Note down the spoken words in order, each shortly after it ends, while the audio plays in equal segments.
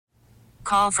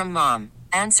Call from mom.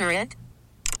 Answer it.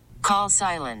 Call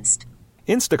silenced.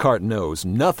 Instacart knows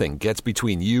nothing gets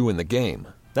between you and the game.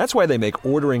 That's why they make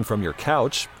ordering from your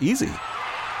couch easy.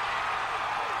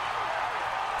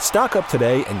 Stock up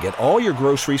today and get all your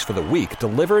groceries for the week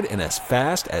delivered in as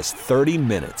fast as 30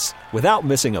 minutes without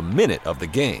missing a minute of the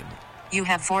game. You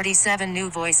have 47 new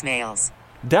voicemails.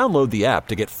 Download the app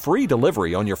to get free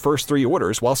delivery on your first 3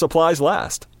 orders while supplies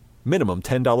last. Minimum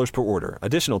 $10 per order.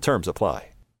 Additional terms apply.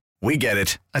 We get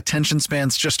it. Attention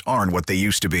spans just aren't what they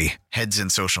used to be. Heads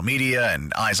in social media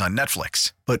and eyes on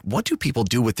Netflix. But what do people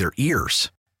do with their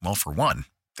ears? Well, for one,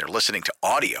 they're listening to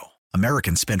audio.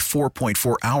 Americans spend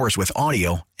 4.4 hours with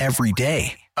audio every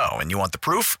day. Oh, and you want the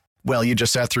proof? Well, you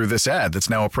just sat through this ad that's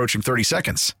now approaching 30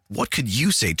 seconds. What could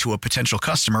you say to a potential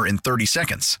customer in 30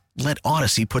 seconds? Let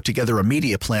Odyssey put together a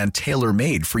media plan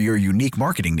tailor-made for your unique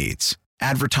marketing needs.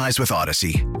 Advertise with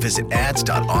Odyssey. Visit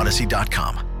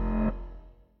ads.odyssey.com.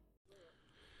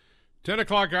 10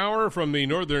 o'clock hour from the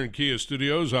Northern Kia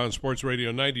Studios on Sports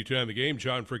Radio 92 The Game.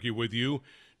 John Fricke with you.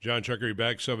 John Chuckery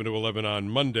back 7 to 11 on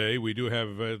Monday. We do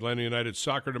have Atlanta United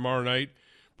soccer tomorrow night.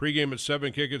 Pregame at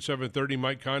 7, kick at 7:30.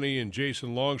 Mike Connie and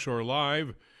Jason Longshore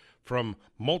live from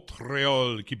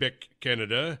Montreal, Quebec,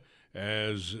 Canada,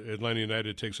 as Atlanta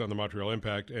United takes on the Montreal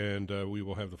Impact, and we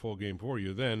will have the full game for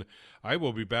you then. I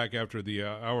will be back after the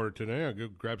hour today. I'll go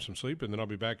grab some sleep, and then I'll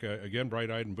be back again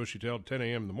bright-eyed and bushy-tailed 10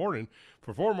 a.m. in the morning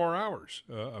for 4 more hours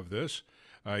of this.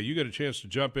 You get a chance to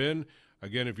jump in.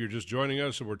 Again, if you're just joining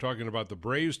us, and we're talking about the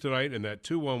Braves tonight and that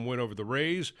 2-1 win over the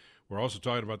Rays. We're also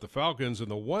talking about the Falcons, and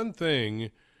the one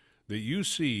thing that you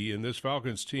see in this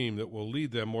Falcons team that will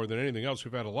lead them more than anything else,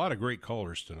 we've had a lot of great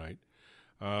callers tonight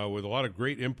with a lot of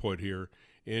great input here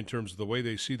in terms of the way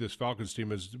they see this Falcons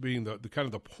team as being the kind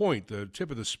of the point, the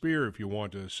tip of the spear, if you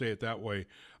want to say it that way,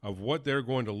 of what they're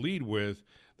going to lead with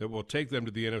that will take them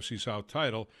to the NFC South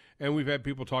title. And we've had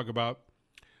people talk about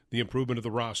the improvement of the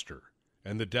roster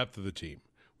and the depth of the team.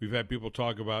 We've had people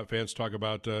talk about, fans talk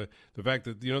about the fact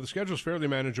that, the schedule's fairly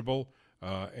manageable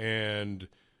and,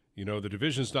 the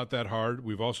division's not that hard.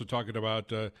 We've also talked about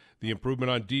the improvement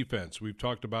on defense. We've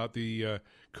talked about the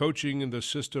coaching and the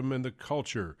system and the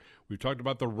culture. We've talked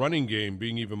about the running game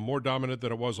being even more dominant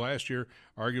than it was last year,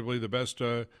 arguably the best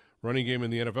running game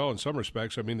in the NFL in some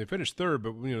respects. I mean, they finished third,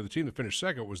 but, the team that finished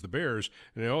second was the Bears,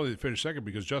 and they only finished second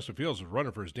because Justin Fields was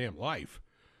running for his damn life.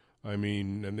 I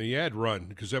mean, and they had run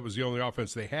because that was the only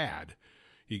offense they had.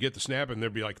 You get the snap, and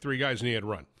there'd be like 3 guys, and he had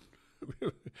run.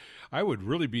 I would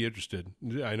really be interested,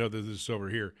 I know that this is over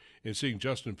here, in seeing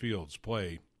Justin Fields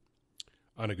play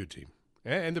on a good team.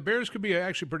 And the Bears could be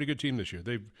actually a pretty good team this year.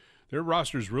 Their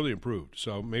roster's really improved,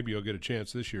 so maybe you'll get a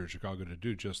chance this year in Chicago to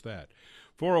do just that.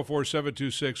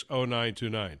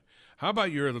 404-726-0929. How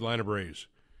about your Atlanta Braves?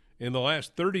 In the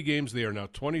last 30 games, they are now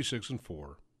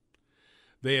 26-4.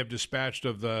 They have dispatched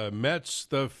of the Mets,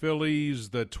 the Phillies,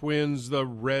 the Twins, the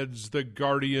Reds, the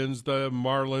Guardians, the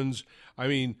Marlins. I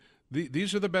mean,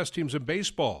 these are the best teams in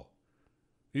baseball.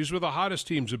 These were the hottest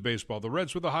teams in baseball. The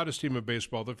Reds were the hottest team in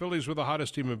baseball. The Phillies were the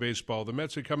hottest team in baseball. The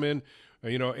Mets had come in,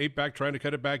 8 back, trying to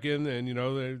cut it back in, and,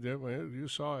 you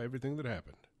saw everything that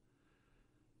happened.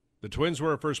 The Twins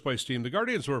were a first-place team. The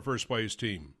Guardians were a first-place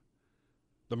team.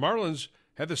 The Marlins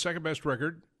had the second-best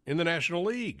record in the National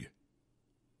League,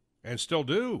 and still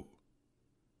do.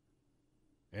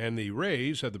 And the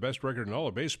Rays had the best record in all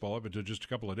of baseball up until just a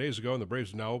couple of days ago, and the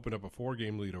Braves have now opened up a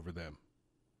 4-game lead over them.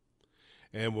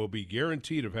 And will be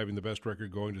guaranteed of having the best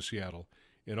record going to Seattle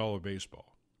in all of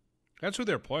baseball. That's who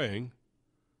they're playing.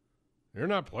 They're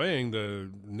not playing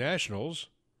the Nationals.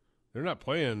 They're not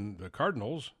playing the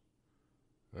Cardinals.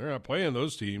 They're not playing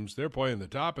those teams. They're playing the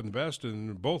top and the best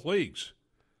in both leagues.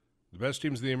 The best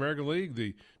teams in the American League,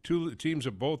 the 2 teams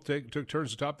that both took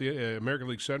turns to top the American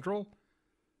League Central.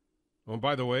 Oh, and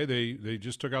by the way, they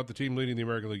just took out the team leading the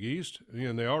American League East,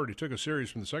 and they already took a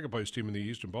series from the second-place team in the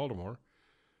East in Baltimore.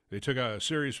 They took a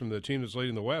series from the team that's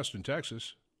leading the West in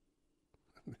Texas.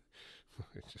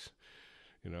 It's just,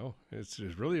 it's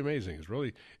really amazing.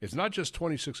 It's not just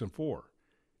 26-4.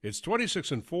 It's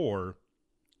 26-4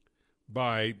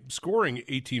 by scoring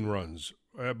 18 runs,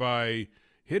 by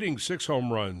hitting 6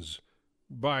 home runs,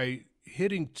 by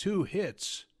hitting 2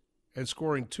 hits and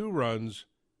scoring 2 runs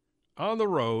on the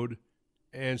road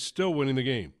and still winning the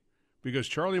game. Because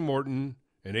Charlie Morton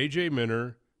and A.J.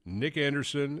 Minner, Nick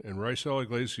Anderson, and Raisel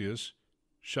Iglesias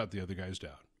shut the other guys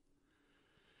down.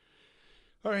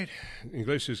 All right,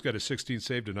 Iglesias got a 16th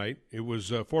save tonight. It was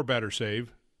a 4-batter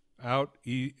save,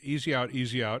 easy out,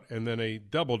 and then a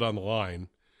double down the line,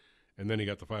 and then he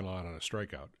got the final out on a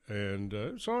strikeout. And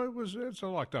so it's a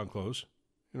lockdown close.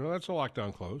 That's a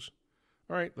lockdown close.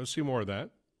 All right, let's see more of that.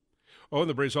 Oh, and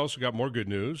the Braves also got more good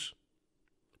news.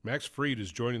 Max Fried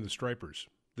is joining the Stripers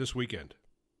this weekend.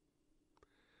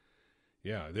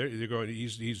 Yeah, they're going.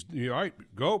 He's all right.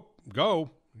 Go.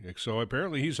 So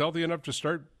apparently he's healthy enough to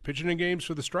start pitching in games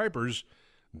for the Stripers.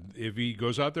 If he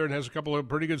goes out there and has a couple of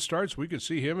pretty good starts, we could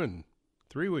see him in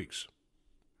 3 weeks.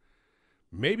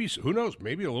 Maybe, who knows,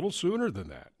 maybe a little sooner than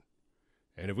that.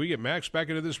 And if we get Max back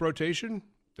into this rotation,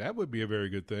 that would be a very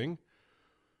good thing.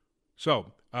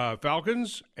 So,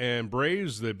 Falcons and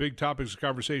Braves, the big topics of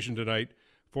conversation tonight,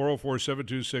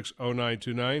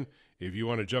 404-726-0929. If you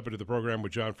want to jump into the program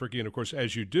with John Fricke, and of course,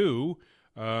 as you do,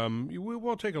 we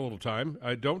will take a little time.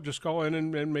 Don't just call in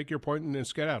and make your point and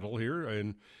skedaddle here.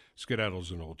 And skedaddle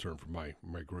is an old term for my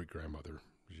great-grandmother.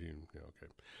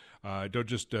 Don't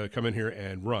just come in here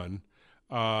and run.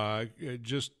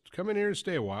 Just come in here and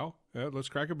stay a while. Let's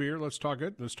crack a beer. Let's talk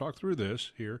it. Let's talk through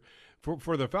this here.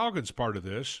 For the Falcons part of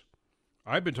this,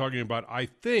 I've been talking about, I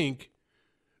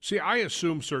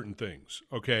assume certain things,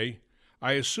 okay?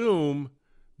 I assume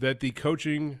that the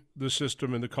coaching, the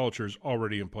system, and the culture is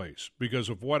already in place because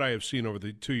of what I have seen over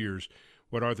the 2 years,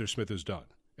 what Arthur Smith has done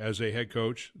as a head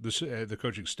coach, the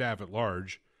coaching staff at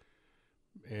large.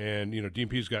 And, Dean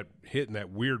Pease got hit in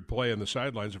that weird play on the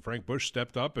sidelines, and Frank Bush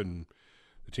stepped up, and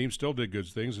the team still did good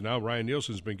things. And now Ryan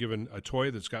Nielsen's been given a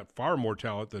toy that's got far more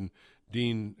talent than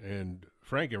Dean and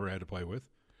Frank ever had to play with.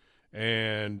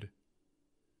 And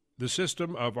the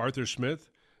system of Arthur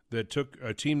Smith that took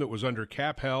a team that was under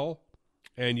cap hell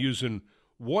and using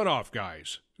one-off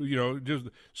guys, just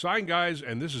sign guys,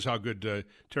 and this is how good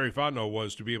Terry Fontenot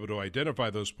was to be able to identify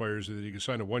those players that you could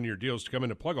sign a one-year deals to come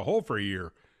in and plug a hole for a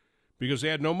year because they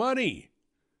had no money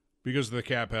because of the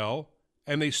cap hell,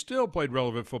 and they still played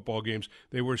relevant football games.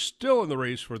 They were still in the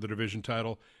race for the division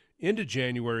title into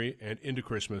January and into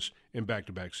Christmas in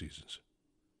back-to-back seasons.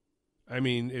 I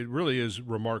mean, it really is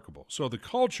remarkable. So the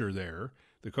culture there,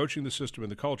 the coaching, the system,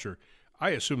 and the culture, I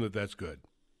assume that that's good.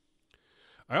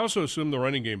 I also assume the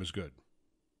running game is good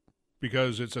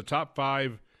because it's a top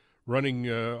 5 running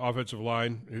offensive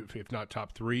line, if not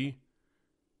top 3.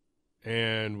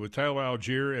 And with Tyler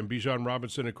Algier and Bijan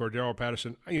Robinson and Cordero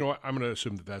Patterson, I'm going to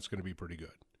assume that that's going to be pretty good.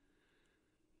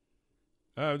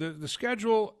 The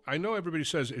schedule, I know everybody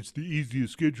says it's the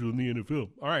easiest schedule in the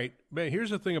NFL. All right, man, here's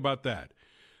the thing about that.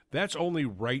 That's only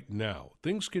right now.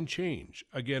 Things can change.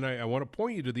 Again, I want to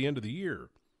point you to the end of the year.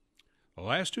 The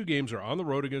last 2 games are on the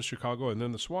road against Chicago and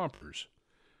then the Swampers.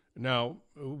 Now,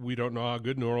 we don't know how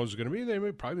good New Orleans is going to be. They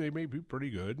may be pretty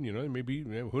good. They may be,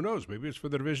 who knows? Maybe it's for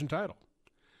the division title.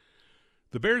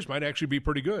 The Bears might actually be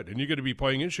pretty good, and you're going to be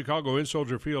playing in Chicago in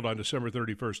Soldier Field on December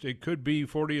 31st. It could be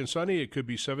 40 and sunny. It could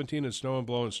be 17 and snow and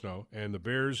blowing snow, and the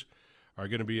Bears are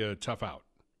going to be a tough out.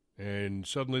 And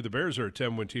suddenly the Bears are a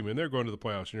 10-win team, and they're going to the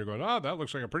playoffs, and you're going, that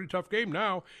looks like a pretty tough game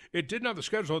now. It didn't have the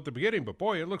schedule at the beginning, but,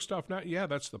 boy, it looks tough now. Yeah,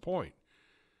 that's the point.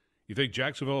 You think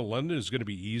Jacksonville and London is going to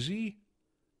be easy?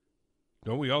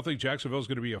 Don't we all think Jacksonville is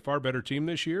going to be a far better team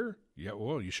this year? Yeah,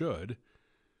 well, you should.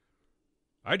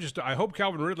 I hope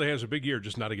Calvin Ridley has a big year,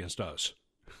 just not against us.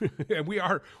 And we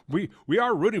are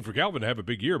rooting for Calvin to have a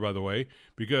big year, by the way,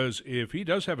 because if he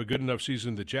does have a good enough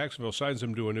season that Jacksonville signs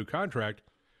him to a new contract,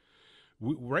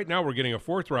 right now we're getting a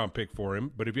 4th-round pick for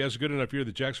him, but if he has a good enough year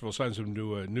that Jacksonville signs him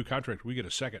to a new contract, we get a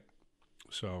 2nd.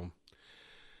 So,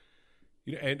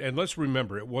 and let's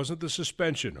remember, it wasn't the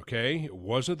suspension, okay? It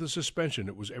wasn't the suspension.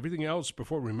 It was everything else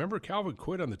before. Remember, Calvin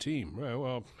quit on the team.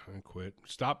 Well, I quit.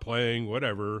 Stopped playing,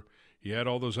 whatever. He had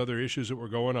all those other issues that were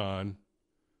going on.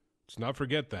 Let's not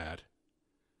forget that.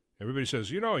 Everybody says,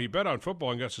 he bet on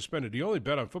football and got suspended. He only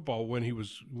bet on football when he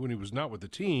was not with the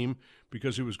team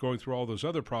because he was going through all those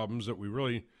other problems that we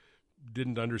really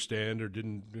didn't understand or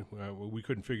we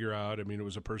couldn't figure out. I mean, it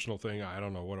was a personal thing. I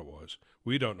don't know what it was.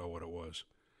 We don't know what it was.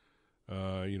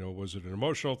 Was it an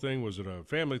emotional thing? Was it a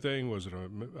family thing?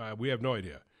 We have no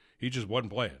idea. He just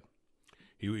wasn't playing.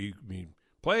 He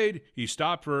played, he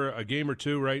stopped for a game or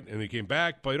 2, right? And he came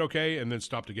back, played okay, and then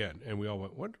stopped again. And we all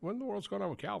went, what in the world's going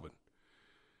on with Calvin?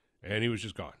 And he was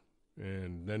just gone.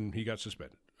 And then he got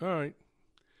suspended. All right.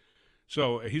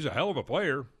 So he's a hell of a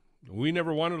player. We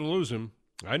never wanted to lose him.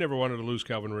 I never wanted to lose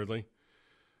Calvin Ridley.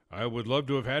 I would love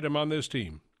to have had him on this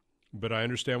team. But I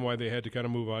understand why they had to kind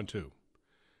of move on too.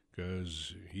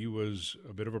 Because he was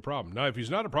a bit of a problem. Now, if he's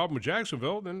not a problem with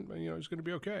Jacksonville, then, he's going to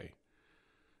be okay.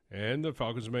 And the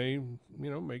Falcons may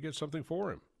get something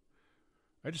for him.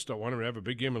 I just don't want him to have a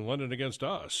big game in London against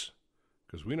us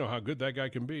because we know how good that guy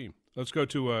can be. Let's go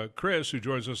to Chris, who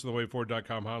joins us on the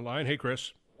WaveForward.com hotline. Hey,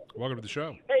 Chris. Welcome to the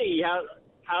show. Hey,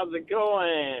 how's it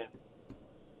going?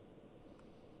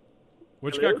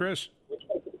 What you got, Chris?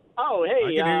 Oh,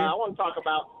 hey, I want to talk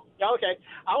about Okay.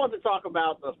 I want to talk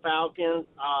about the Falcons.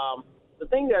 The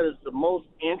thing that is the most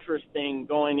interesting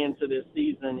going into this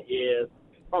season is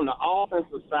from the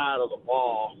offensive side of the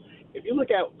ball. If you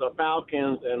look at the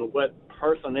Falcons and what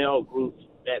personnel groups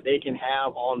that they can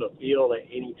have on the field at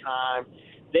any time,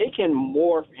 they can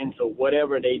morph into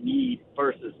whatever they need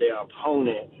versus their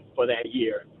opponent for that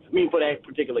year. For that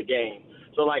particular game.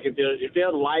 So, like, if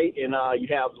they're light and you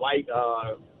have light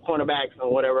cornerbacks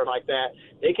and whatever like that,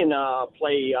 they can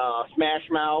play smash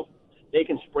mouth. They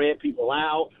can spread people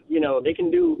out. They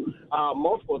can do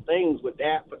multiple things with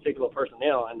that particular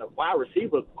personnel. And the wide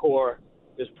receiver core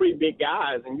is pretty big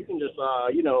guys, and you can just,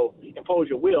 impose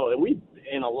your will. And we,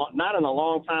 not in a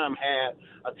long time, had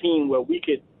a team where we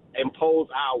could impose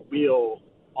our will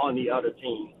on the other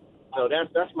team. So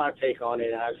that's my take on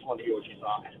it, and I just want to hear what you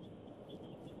thought.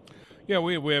 Yeah,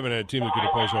 we haven't had a team that could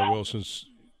impose our will since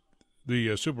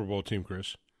the Super Bowl team,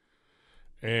 Chris.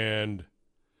 And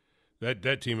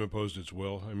that team imposed its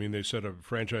will. I mean, they set a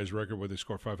franchise record where they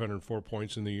scored 504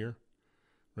 points in the year,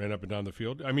 ran up and down the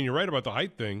field. I mean, you're right about the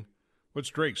height thing. What's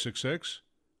Drake, 6'6"?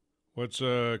 What's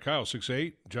Kyle,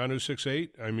 6'8"? Jonnu, 6'8"?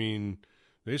 I mean,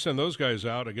 they send those guys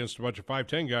out against a bunch of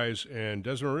 5'10" guys, and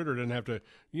Desmond Ridder didn't have to,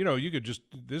 you could just,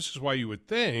 this is why you would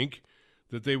think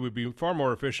that they would be far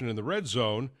more efficient in the red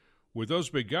zone with those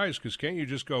big guys, because can't you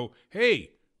just go,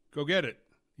 hey, go get it,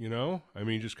 I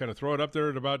mean, just kind of throw it up there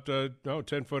at about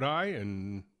 10 foot high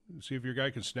and see if your guy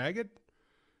can snag it?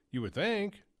 You would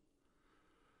think.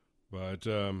 But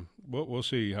we'll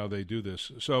see how they do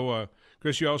this. So,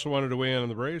 Chris, you also wanted to weigh in on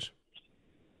the Braves?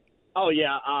 Oh,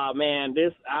 yeah, man,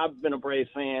 I've been a Braves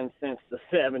fan since the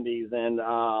 70s, and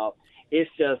it's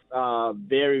just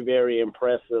very, very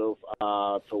impressive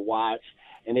to watch,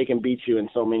 and they can beat you in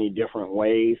so many different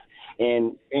ways.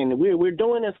 And we're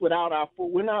doing this without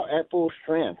we're not at full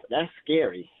strength. That's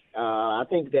scary. I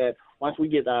think that once we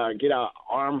get our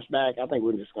arms back, I think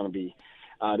we're just going to be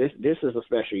this is a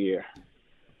special year.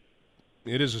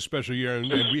 It is a special year, and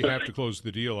we have to close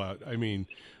the deal out. I mean,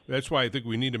 that's why I think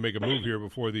we need to make a move here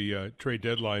before the trade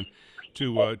deadline.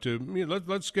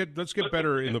 Let's get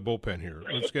better in the bullpen here.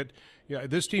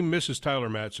 This team misses Tyler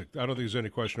Matzik. I don't think there's any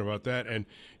question about that. And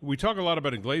we talk a lot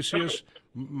about Iglesias.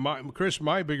 Chris,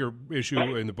 my bigger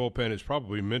issue in the bullpen is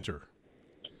probably Minter.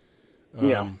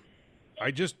 I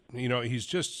just, he's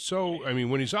just so. I mean,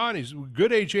 when he's on, he's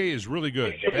good. AJ is really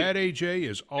good. Bad AJ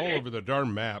is all over the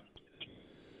darn map.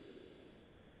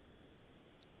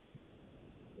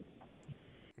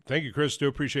 Thank you, Chris. Do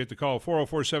appreciate the call.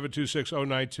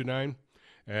 404-726-0929.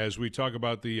 As we talk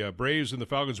about the Braves and the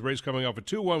Falcons. Braves coming off a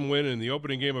 2-1 win in the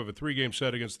opening game of a 3-game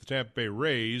set against the Tampa Bay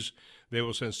Rays. They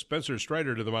will send Spencer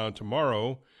Strider to the mound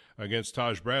tomorrow against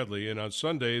Taj Bradley. And on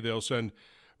Sunday, they'll send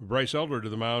Bryce Elder to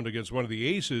the mound against one of the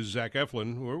aces, Zach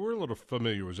Eflin. We're a little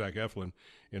familiar with Zach Eflin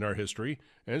in our history.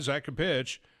 And Zach can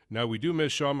pitch. Now, we do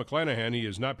miss Sean McClanahan. He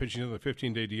is not pitching on the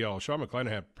 15-day DL. Sean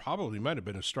McClanahan probably might have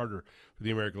been a starter for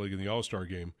the American League in the All-Star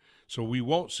game. So we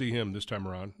won't see him this time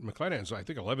around. McClanahan's, I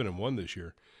think, 11-1 this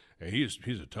year. And he's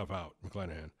a tough out,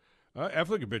 McClanahan.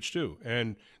 Eflin can pitch, too.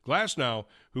 And Tyler Glasnow,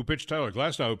 who pitched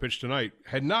tonight,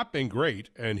 had not been great.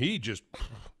 And he just,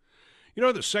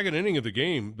 the second inning of the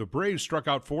game, the Braves struck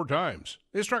out 4 times.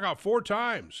 They struck out 4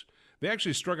 times. They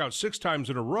actually struck out 6 times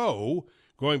in a row,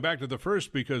 going back to the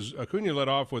first, because Acuna led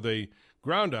off with a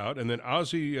ground out, and then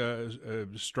Ozzie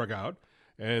struck out,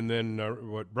 and then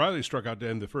Briley struck out to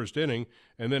end the first inning,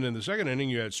 and then in the second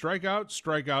inning you had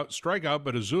strikeout,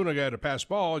 but Ozuna got a pass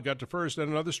ball, got to first,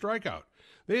 and another strikeout.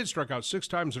 They had struck out 6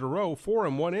 times in a row, 4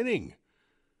 in 1 inning.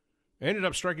 Ended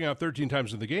up striking out 13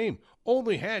 times in the game.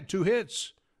 Only had 2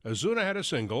 hits. Ozuna had a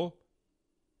single,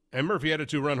 and Murphy had a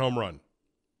 2-run home run.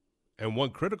 And one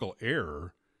critical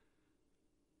error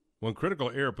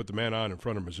put the man on in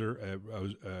front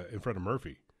of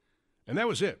Murphy. And that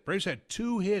was it. Braves had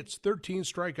 2 hits, 13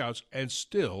 strikeouts, and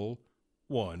still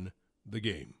won the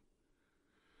game.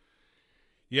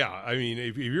 Yeah, I mean,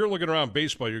 if you're looking around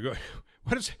baseball, you're going,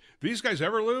 these guys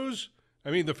ever lose? I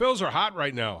mean, the Phils are hot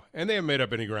right now, and they haven't made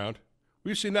up any ground.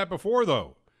 We've seen that before,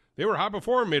 though. They were hot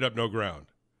before and made up no ground.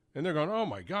 And they're going, oh,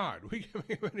 my God, we can't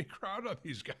make any ground on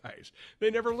these guys.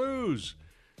 They never lose.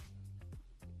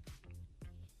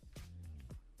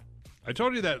 I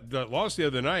told you that loss the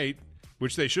other night,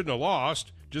 which they shouldn't have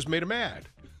lost, just made them mad.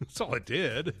 That's all it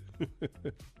did.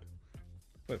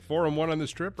 4-1 on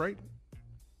this trip, right?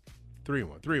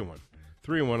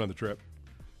 3-1 on the trip.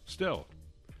 Still,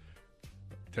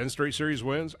 10 straight series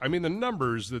wins. I mean, the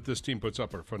numbers that this team puts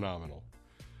up are phenomenal.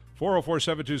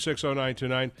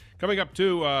 404-726-0929. Coming up,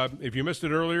 too, if you missed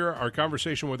it earlier, our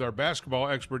conversation with our basketball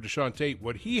expert, Deshaun Tate,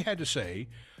 what he had to say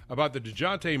about the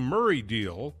DeJounte Murray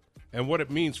deal and what it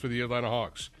means for the Atlanta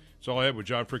Hawks. It's all I have with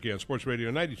John Fricke on Sports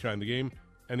Radio 99 The Game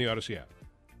and the Odyssey app.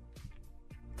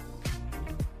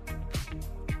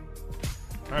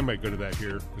 I might go to that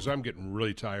here because I'm getting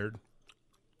really tired.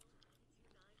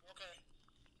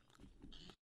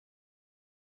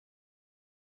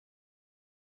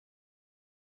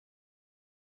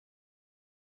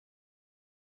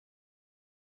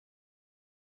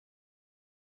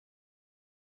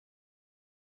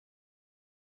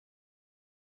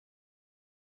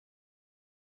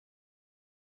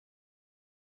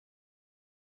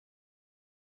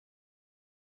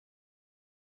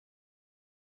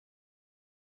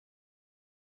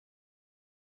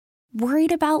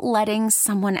 Worried about letting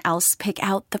someone else pick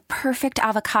out the perfect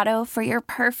avocado for your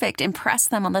perfect impress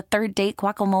them on the third date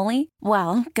guacamole?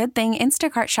 Well, good thing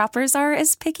Instacart shoppers are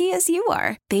as picky as you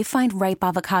are. They find ripe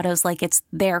avocados like it's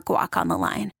their guac on the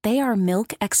line. They are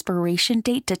milk expiration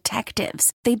date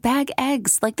detectives. They bag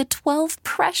eggs like the 12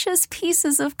 precious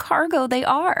pieces of cargo they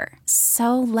are.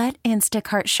 So let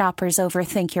Instacart shoppers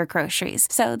overthink your groceries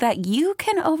so that you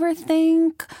can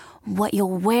overthink what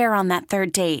you'll wear on that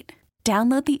third date.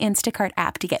 Download the Instacart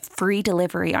app to get free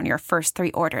delivery on your first 3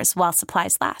 orders while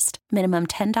supplies last. Minimum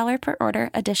 $10 per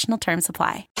order. Additional terms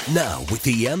apply. Now, with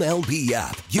the MLB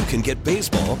app, you can get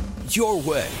baseball your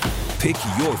way. Pick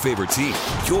your favorite team,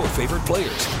 your favorite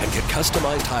players, and get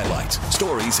customized highlights,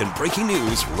 stories, and breaking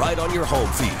news right on your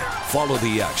home feed. Follow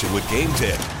the action with Game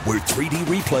 10, where 3D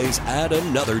replays add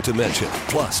another dimension.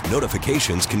 Plus,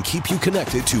 notifications can keep you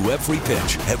connected to every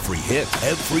pitch, every hit,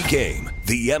 every game.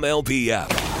 The MLB app.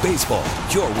 Baseball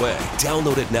your way.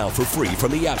 Download it now for free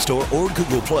from the App Store or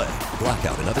Google Play.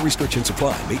 Blackout and other restrictions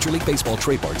apply. Major League Baseball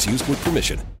trademarks used with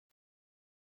permission.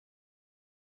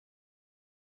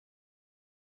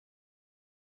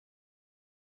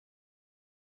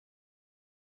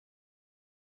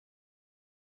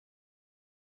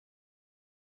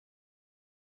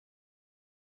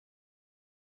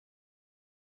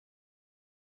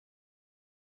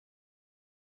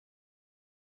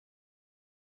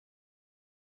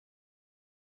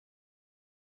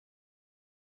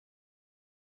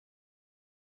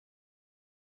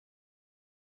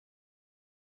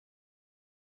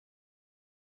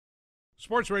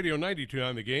 Sports Radio 92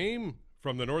 on The Game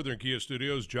from the Northern Kia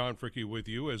Studios. John Fricke with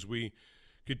you as we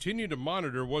continue to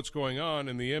monitor what's going on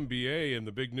in the NBA and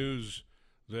the big news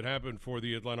that happened for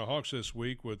the Atlanta Hawks this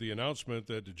week with the announcement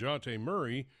that DeJounte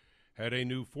Murray had a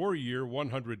new 4-year,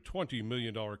 $120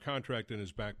 million contract in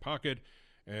his back pocket,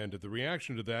 and the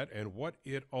reaction to that and what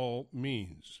it all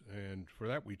means. And for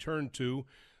that, we turn to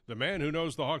the man who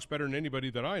knows the Hawks better than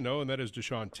anybody that I know, and that is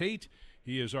Deshaun Tate.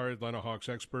 He is our Atlanta Hawks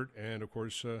expert and, of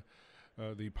course,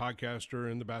 the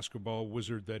podcaster and the basketball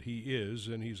wizard that he is,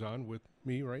 and he's on with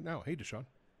me right now. Hey, Deshaun.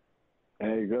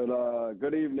 Hey,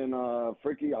 good evening,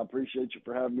 Fricke. I appreciate you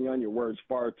for having me on. Your words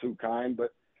far too kind,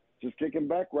 but just kicking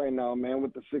back right now, man,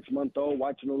 with the 6-month-old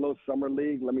watching a little summer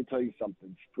league. Let me tell you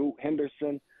something. Scoot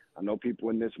Henderson, I know people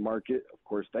in this market, of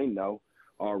course, they know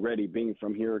already being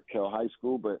from here at Kell High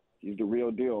School, but he's the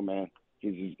real deal, man.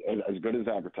 He's as good as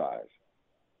advertised.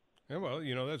 Yeah,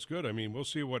 well, that's good. I mean, we'll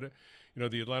see what,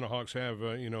 the Atlanta Hawks have,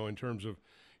 in terms of,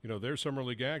 their summer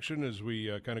league action as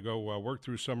we kind of go work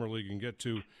through summer league and get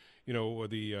to,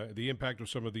 the impact of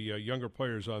some of the younger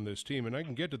players on this team. And I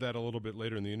can get to that a little bit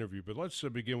later in the interview, but let's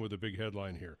begin with a big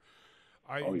headline here.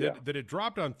 That it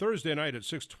dropped on Thursday night at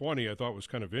 6:20, I thought was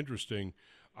kind of interesting.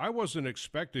 I wasn't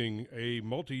expecting a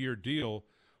multi-year deal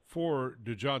for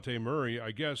DeJounte Murray.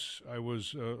 I guess I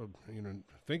was,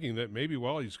 thinking that maybe,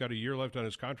 he's got a year left on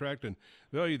his contract, and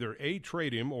they'll either A,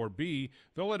 trade him, or B,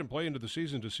 they'll let him play into the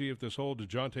season to see if this whole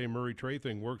DeJounte Murray trade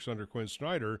thing works under Quinn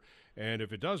Snyder. And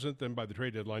if it doesn't, then by the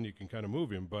trade deadline you can kind of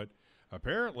move him. But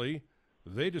apparently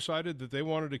they decided that they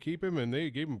wanted to keep him, and they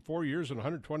gave him 4 years and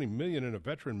 $120 million in a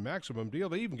veteran maximum deal.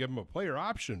 They even gave him a player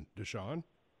option, Deshaun.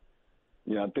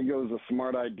 Yeah, I think it was a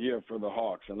smart idea for the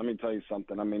Hawks. And let me tell you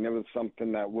something. I mean, it was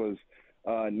something that was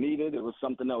needed. It was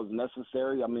something that was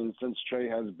necessary. I mean, since Trey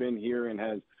has been here and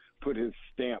has put his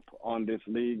stamp on this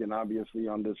league and obviously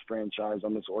on this franchise,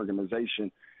 on this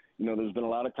organization, there's been a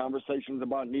lot of conversations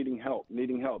about needing help.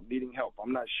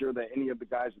 I'm not sure that any of the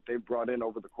guys that they've brought in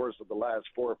over the course of the last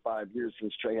 4 or 5 years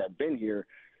since Trey had been here,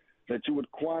 that you would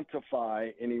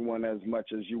quantify anyone as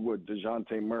much as you would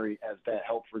DeJounte Murray as that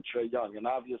help for Trae Young. And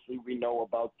obviously we know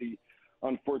about the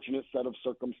unfortunate set of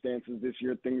circumstances this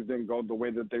year. Things didn't go the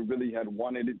way that they really had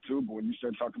wanted it to. But when you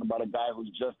start talking about a guy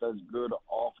who's just as good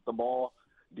off the ball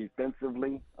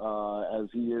defensively as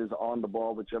he is on the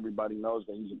ball, which everybody knows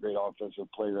that he's a great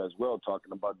offensive player as well,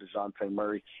 talking about DeJounte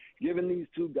Murray, giving these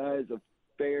two guys a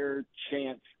fair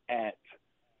chance at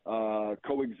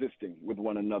coexisting with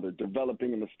one another,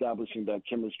 developing and establishing that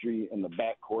chemistry in the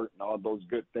backcourt and all those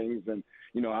good things. And,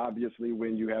 obviously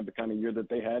when you have the kind of year that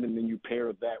they had and then you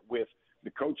pair that with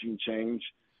the coaching change,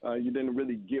 you didn't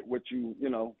really get what you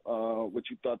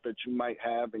thought that you might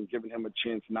have, and giving him a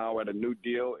chance now at a new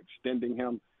deal, extending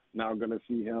him. Now going to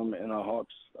see him in a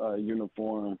Hawks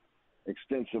uniform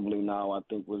extensively now, I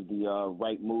think was the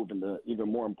right move and the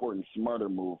even more important, smarter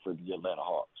move for the Atlanta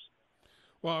Hawks.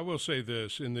 Well, I will say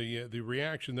this, in the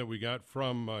reaction that we got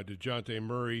from DeJounte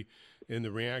Murray and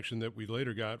the reaction that we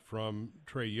later got from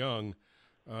Trae Young,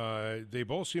 they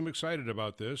both seem excited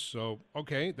about this. So,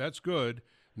 okay, that's good.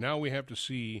 Now we have to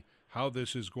see how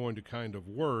this is going to kind of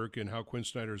work and how Quinn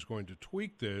Snyder is going to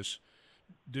tweak this.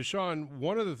 Deshaun,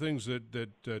 one of the things that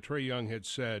Trae Young had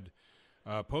said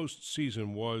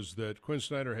post-season was that Quinn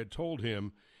Snyder had told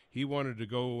him he wanted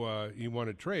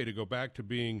Trae to go back to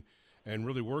being and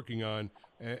really working on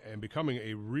and becoming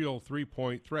a real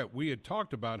three-point threat. We had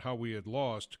talked about how we had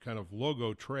lost kind of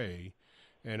logo Trae,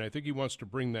 and I think he wants to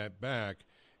bring that back.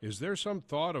 Is there some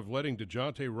thought of letting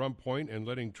DeJounte run point and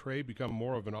letting Trae become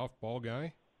more of an off-ball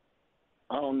guy?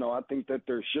 I don't know. I think that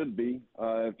there should be.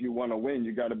 If you want to win,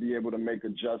 you got to be able to make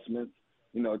adjustments.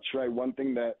 Trae, one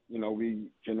thing that, we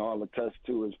can all attest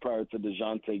to is prior to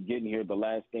DeJounte getting here, the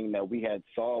last thing that we had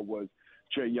saw was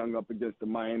Trae Young up against the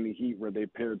Miami Heat, where they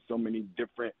paired so many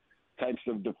different types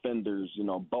of defenders,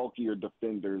 bulkier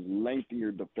defenders,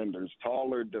 lengthier defenders,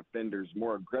 taller defenders,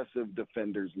 more aggressive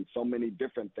defenders, and so many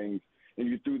different things. And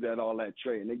you threw that all at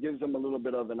Trae. And it gives them a little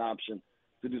bit of an option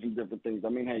to do some different things. I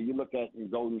mean, hey, you look at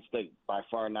Golden State, by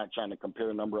far not trying to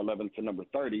compare number 11 to number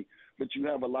 30, but you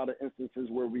have a lot of instances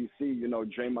where we see,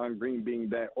 Draymond Green being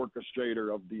that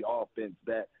orchestrator of the offense,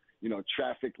 that,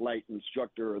 traffic light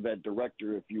instructor or that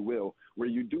director, if you will, where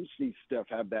you do see Steph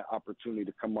have that opportunity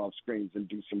to come off screens and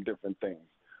do some different things.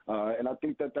 And I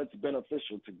think that that's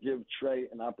beneficial to give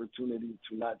Trae an opportunity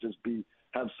to not just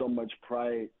have so much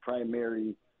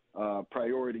primary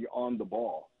priority on the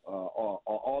ball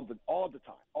all the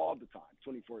time,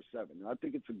 24/7. And I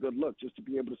think it's a good look just to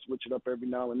be able to switch it up every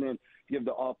now and then, give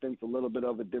the offense a little bit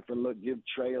of a different look, give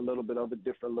Trae a little bit of a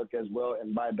different look as well.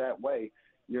 And by that way,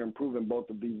 you're improving both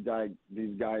of these guys'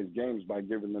 games by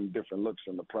giving them different looks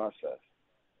in the process.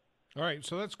 All right,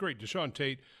 so that's great. Deshaun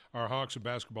Tate, our Hawks and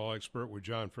basketball expert with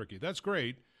John Fricke. That's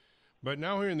great. But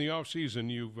now here in the offseason,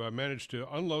 you've managed to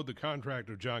unload the contract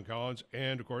of John Collins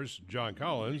and, of course, John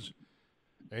Collins,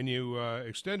 and you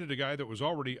extended a guy that was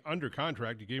already under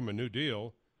contract. You gave him a new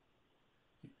deal.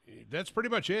 That's pretty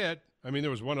much it. I mean,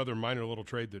 there was one other minor little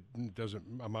trade that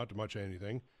doesn't amount to much of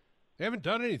anything. They haven't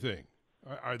done anything.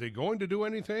 Are they going to do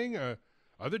anything?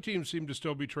 Other teams seem to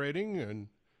still be trading. And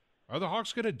are the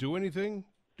Hawks going to do anything,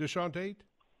 Deshaun Tate?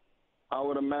 I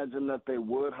would imagine that they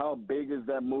would. How big is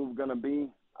that move going to be?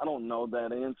 I don't know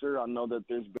that answer. I know that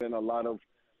there's been a lot of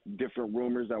different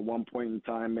rumors at one point in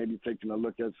time, maybe taking a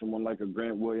look at someone like a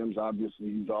Grant Williams.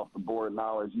 Obviously, he's off the board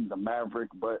now as he's a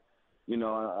Maverick. But,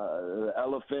 the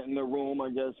elephant in the room, I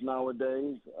guess,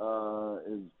 nowadays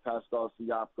is Pascal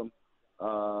Siakam.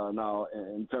 Now,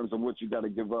 in terms of what you got to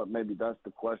give up, maybe that's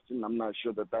the question. I'm not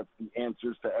sure that that's the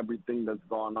answers to everything that's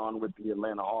gone on with the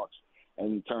Atlanta Hawks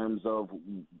in terms of,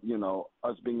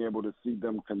 us being able to see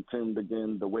them contend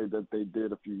again the way that they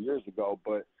did a few years ago.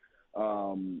 But,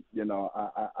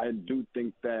 I do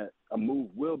think that a move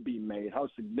will be made. How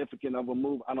significant of a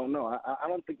move? I don't know. I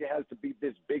don't think it has to be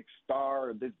this big star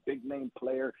or this big name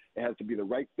player. It has to be the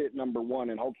right fit, number one,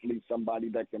 and hopefully somebody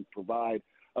that can provide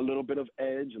a little bit of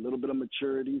edge, a little bit of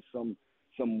maturity, some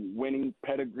winning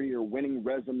pedigree or winning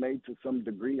resume to some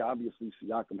degree. Obviously,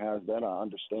 Siakam has that. I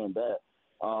understand that.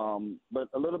 But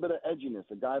a little bit of edginess,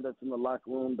 a guy that's in the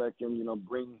locker room that can,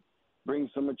 bring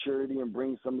some maturity and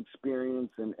bring some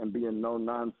experience and be a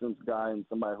no-nonsense guy and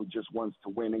somebody who just wants to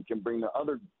win and can bring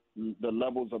the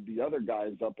levels of the other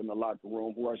guys up in the locker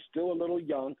room who are still a little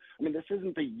young. I mean, this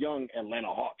isn't the young Atlanta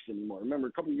Hawks anymore. Remember,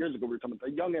 a couple of years ago we were talking about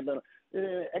the young Atlanta.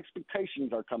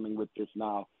 Expectations are coming with this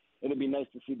now. It'd be nice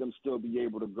to see them still be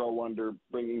able to grow under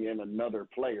bringing in another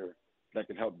player that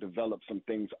could help develop some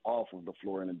things off of the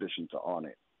floor in addition to on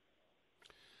it.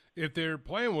 If their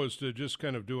plan was to just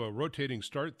kind of do a rotating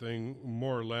start thing,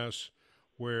 more or less,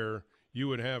 where you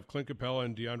would have Clint Capella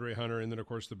and DeAndre Hunter, and then, of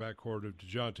course, the backcourt of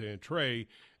DeJounte and Trae,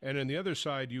 and on the other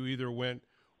side, you either went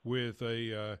with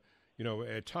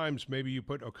at times maybe you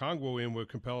put Okongwu in with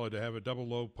Capella to have a double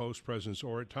low post presence,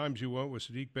 or at times you went with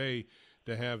Sadiq Bey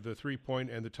to have the three-point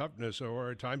and the toughness,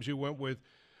 or at times you went with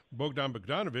Bogdan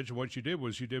Bogdanovic, and what you did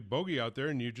was you did bogey out there,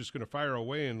 and you're just going to fire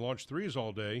away and launch threes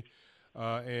all day.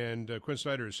 And Quinn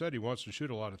Snyder has said he wants to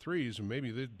shoot a lot of threes, and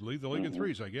maybe they'd lead the league in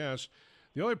threes, I guess.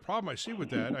 The only problem I see with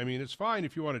that, I mean, it's fine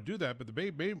if you want to do that, but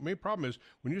the main problem is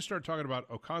when you start talking about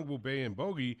Okongwu, Bay, and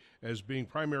Bogey as being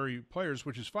primary players,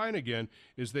 which is fine again,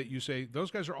 is that you say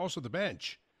those guys are also the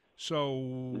bench. So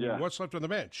what's left on the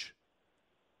bench?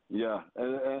 Yeah,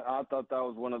 and I thought that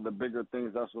was one of the bigger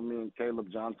things. That's what me and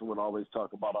Caleb Johnson would always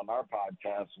talk about on our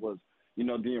podcast was,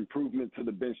 the improvement to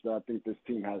the bench that I think this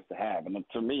team has to have. And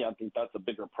to me, I think that's a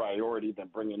bigger priority than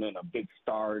bringing in a big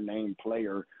star name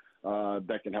player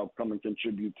that can help come and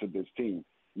contribute to this team.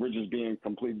 We're just being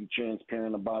completely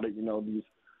transparent about it. These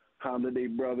Holiday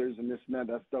brothers and this and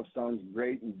that stuff sounds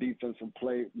great and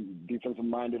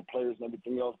defensive-minded players and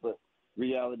everything else, but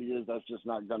reality is that's just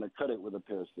not going to cut it with a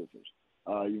pair of scissors.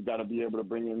 You've got to be able to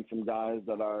bring in some guys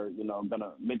that are, going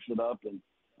to mix it up and,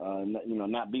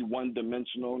 not be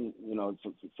one-dimensional.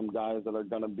 Some guys that are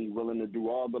going to be willing to do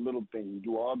all the little things,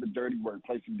 do all the dirty work,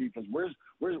 play some defense. Where's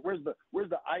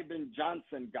the Ivan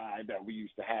Johnson guy that we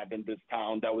used to have in this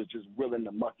town that was just willing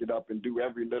to muck it up and do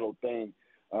every little thing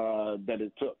that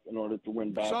it took in order to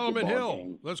win basketball Solomon Hill.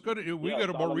 games? Let's go to we got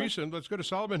a more recent. Let's go to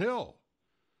Solomon Hill.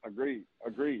 Agreed.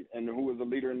 And who was a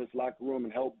leader in this locker room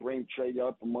and helped bring Trey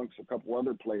up amongst a couple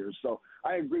other players. So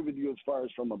I agree with you as far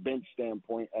as from a bench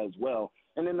standpoint as well.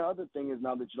 And then the other thing is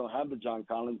now that you don't have the John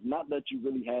Collins, not that you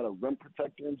really had a rim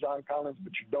protector in John Collins,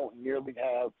 but you don't nearly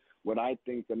have what I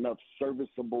think enough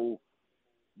serviceable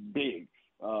bigs.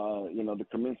 The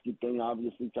Kaminsky thing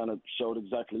obviously kind of showed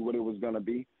exactly what it was going to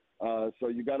be. So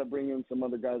you got to bring in some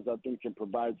other guys that I think can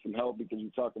provide some help because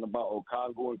you're talking about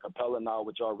Okongwu and Capella now,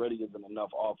 which already isn't enough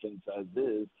offense as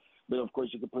is. But, of course,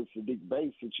 you could put Sadiq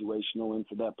Bey situational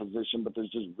into that position, but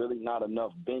there's just really not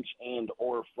enough bench and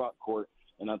or front court,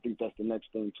 and I think that's the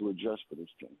next thing to address for this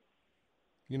team.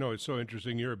 It's so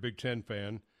interesting. You're a Big Ten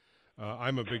fan.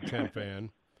 I'm a Big Ten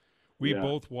fan. We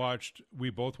both watched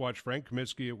Frank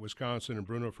Kaminsky at Wisconsin and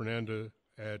Bruno Fernando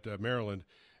at Maryland.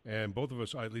 And both of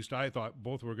us, at least I thought,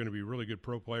 both were going to be really good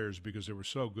pro players because they were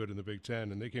so good in the Big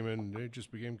Ten. And they came in and they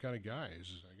just became kind of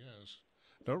guys, I guess.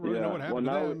 Don't really know what happened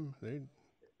to them.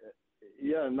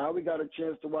 Now we got a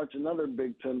chance to watch another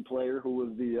Big Ten player who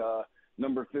was the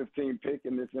number 15 pick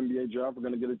in this NBA draft. We're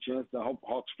going to get a chance to hope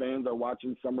Hawks fans are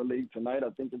watching Summer League tonight. I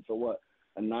think it's a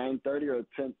 9:30 or a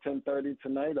 10:30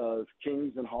 tonight. It's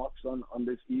Kings and Hawks on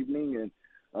this evening. And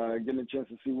getting a chance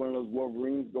to see one of those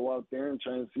Wolverines go out there and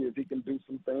try and see if he can do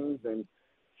some things. And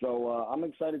so I'm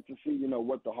excited to see,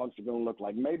 what the Hawks are going to look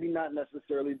like. Maybe not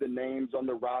necessarily the names on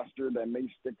the roster that may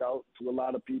stick out to a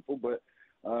lot of people, but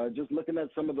just looking at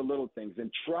some of the little things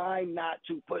and try not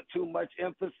to put too much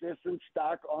emphasis and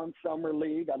stock on Summer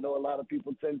League. I know a lot of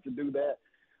people tend to do that.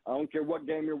 I don't care what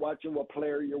game you're watching, what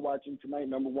player you're watching tonight,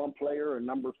 number 1 player or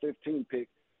number 15 pick.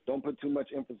 Don't put too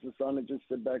much emphasis on it. Just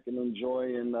sit back and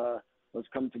enjoy and let's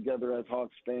come together as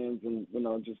Hawks fans and,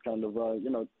 just kind of,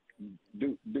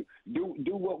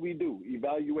 do what we do.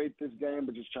 Evaluate this game,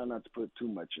 but just try not to put too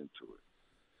much into it.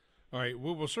 All right.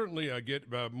 Well, we'll certainly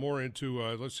get more into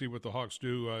let's see what the Hawks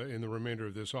do in the remainder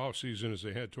of this offseason as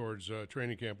they head towards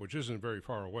training camp, which isn't very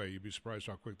far away. You'd be surprised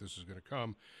how quick this is going to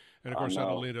come. And, of course,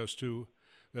 that'll lead us to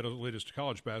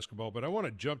college basketball. But I want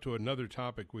to jump to another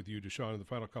topic with you, Deshaun, in the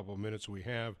final couple of minutes we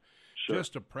have,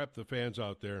 just to prep the fans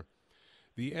out there.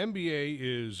 The NBA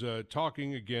is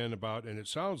talking again about, and it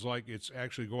sounds like it's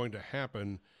actually going to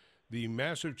happen, the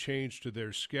massive change to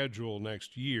their schedule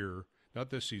next year, not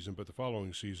this season, but the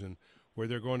following season, where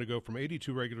they're going to go from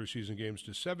 82 regular season games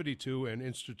to 72 and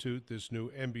institute this new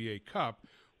NBA Cup,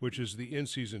 which is the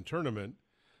in-season tournament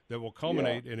that will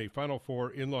culminate in a Final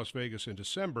Four in Las Vegas in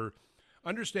December.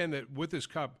 Understand that with this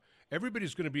Cup,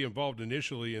 everybody's going to be involved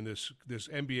initially in this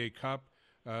NBA Cup.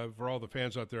 For all the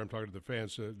fans out there, I'm talking to the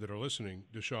fans that are listening,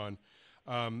 Deshaun.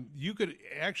 You could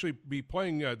actually be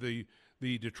playing the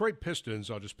Detroit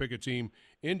Pistons, I'll just pick a team,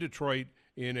 in Detroit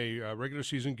in a regular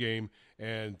season game,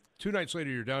 and 2 nights later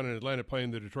you're down in Atlanta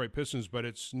playing the Detroit Pistons, but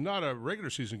it's not a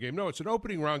regular season game. No, it's an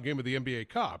opening round game of the NBA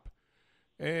Cup.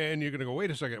 And you're going to go,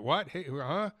 wait a second, what? Hey,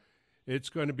 It's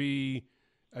going to be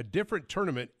a different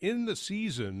tournament in the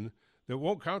season that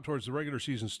won't count towards the regular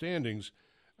season standings.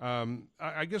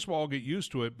 I guess we'll all get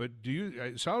used to it, but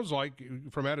it sounds like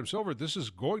from Adam Silver, this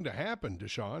is going to happen,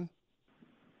 Deshaun.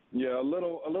 Yeah, a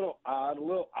little odd, a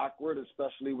little awkward,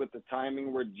 especially with the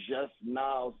timing. We're just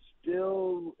now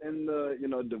still in the,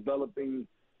 developing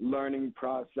learning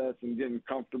process and getting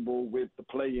comfortable with the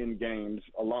play-in games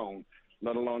alone,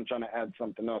 let alone trying to add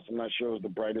something else. I'm not sure it was the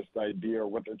brightest idea or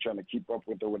what they're trying to keep up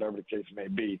with or whatever the case may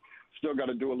be. Still got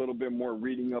to do a little bit more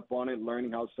reading up on it,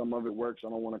 learning how some of it works. I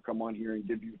don't want to come on here and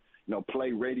give you,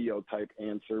 play radio type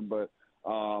answer, but,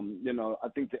 I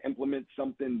think to implement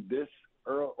something this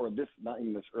early, or this, not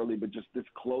even this early, but just this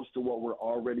close to what we're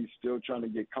already still trying to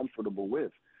get comfortable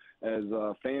with. As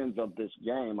fans of this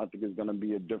game, I think it's going to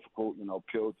be a difficult,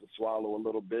 pill to swallow a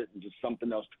little bit, and just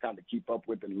something else to kind of keep up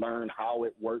with and learn how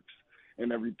it works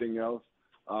and everything else.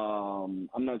 I'm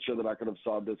not sure that I could have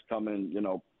saw this coming,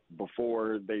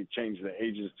 before they changed the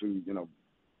ages to,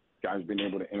 guys being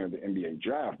able to enter the NBA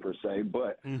draft per se.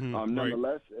 But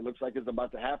nonetheless, It looks like it's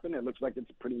about to happen. It looks like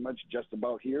it's pretty much just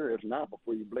about here. If not,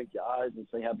 before you blink your eyes and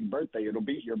say happy birthday, it'll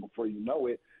be here before you know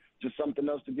it. Just something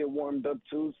else to get warmed up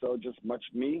to. So just much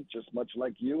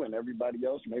like you and everybody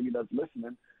else maybe that's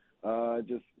listening.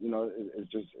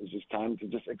 It's just time to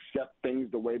just accept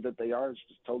things the way that they are. It's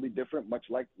just totally different, much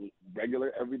like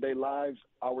regular everyday lives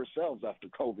ourselves after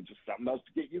COVID. Just something else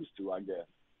to get used to, I guess.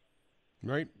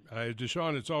 Right.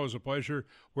 Deshaun, it's always a pleasure.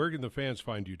 Where can the fans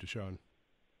find you, Deshaun?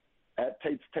 At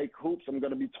Tate's Take Hoops, I'm going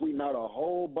to be tweeting out a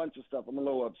whole bunch of stuff. I'm a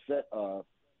little upset,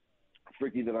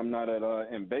 Fricke, that I'm not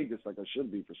in Vegas like I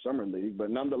should be for Summer League.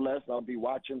 But nonetheless, I'll be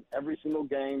watching every single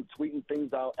game, tweeting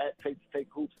things out at Tate's Take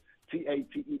Hoops,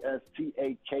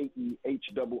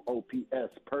 TATESTAKEHOOPS,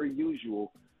 per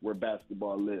usual, where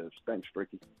basketball lives. Thanks,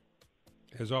 Fricke.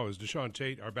 As always, Deshaun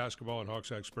Tate, our basketball and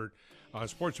Hawks expert on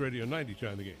Sports Radio 92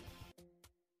 on the Game.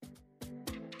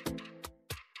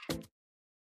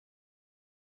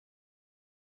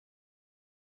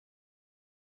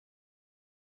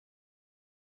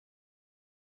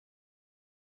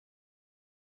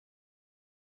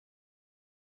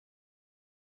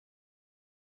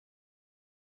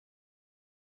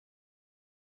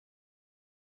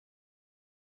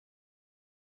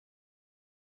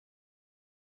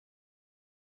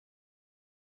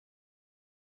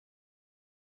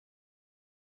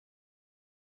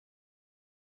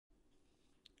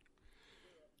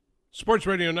 Sports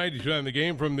Radio 92 on the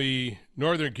Game from the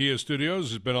Northern Kia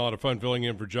Studios. It's been a lot of fun filling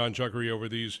in for John Chuckery over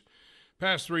these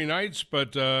past 3 nights,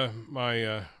 but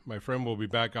my friend will be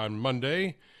back on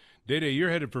Monday. Day-Day, you're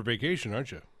headed for vacation,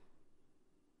 aren't you?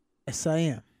 Yes, I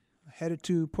am. Headed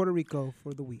to Puerto Rico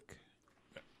for the week.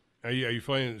 Are you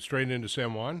flying straight into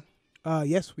San Juan?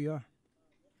 Yes, we are.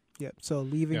 Yep. So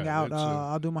leaving out,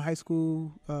 I'll do my high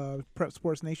school Prep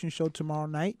Sports Nation show tomorrow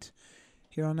night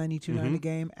here on 92.9 The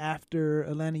Game after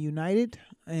Atlanta United,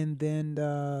 and then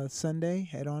Sunday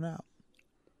head on out.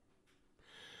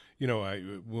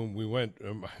 When we went,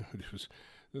 it was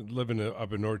living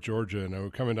up in North Georgia, and I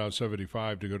was coming down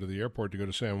 75 to go to the airport to go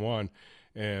to San Juan,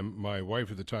 and my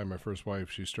wife at the time, my first wife,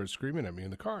 she starts screaming at me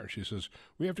in the car. She says,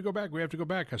 "We have to go back. We have to go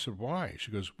back." I said, "Why?"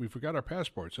 She goes, "We forgot our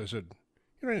passports." I said,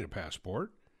 "You don't need a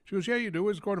passport." She goes, "Yeah, you do.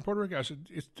 It's going to Puerto Rico." I said,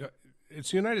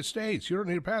 "It's the United States. You don't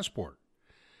need a passport."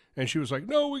 And she was like,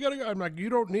 "No, we got to go." I'm like, "You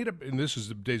don't need a," and this is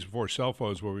the days before cell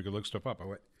phones where we could look stuff up. I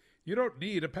went, "You don't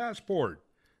need a passport."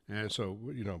 And so,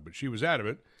 but she was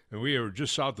adamant, and we were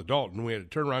just south of Dalton. We had to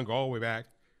turn around, go all the way back,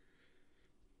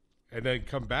 and then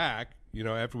come back,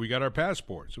 after we got our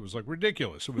passports. It was like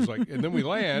ridiculous. It was like, and then we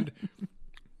land,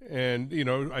 and,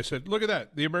 I said, "Look at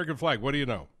that, the American flag. What do you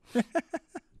know?"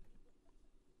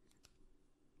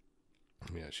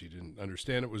 Yeah, she didn't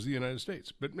understand it was the United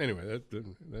States. But anyway,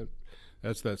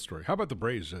 that's that story. How about the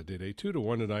Braves, Day-Day?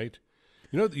 2-1 tonight.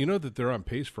 You know that they're on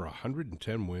pace for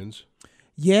 110 wins?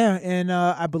 Yeah, and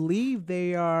I believe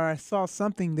I saw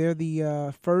something. They're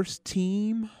the first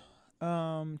team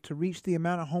to reach the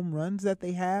amount of home runs that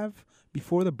they have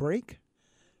before the break.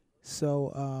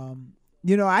 So, I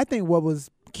think what was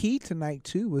key tonight,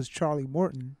 too, was Charlie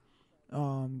Morton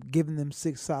giving them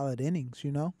 6 solid innings,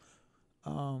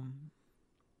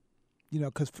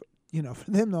 because, for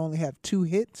them to only have 2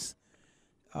 hits,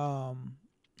 I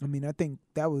think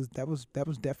that was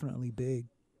definitely big.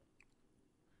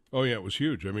 Oh, yeah, it was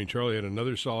huge. I mean, Charlie had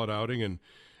another solid outing, and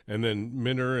then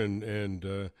Minner and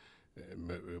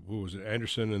who was it,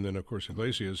 Anderson, and then, of course,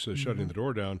 Iglesias shutting the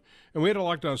door down. And we had a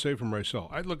lockdown save from Rysel.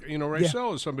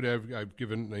 Rysel is somebody I've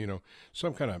given,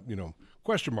 some kind of,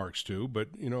 question marks to. But,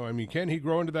 can he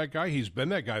grow into that guy? He's been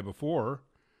that guy before.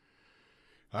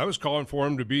 I was calling for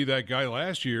him to be that guy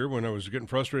last year when I was getting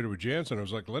frustrated with Jansen. I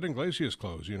was like, let Iglesias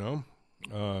close,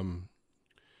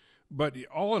 But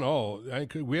all in all,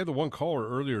 we had the one caller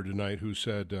earlier tonight who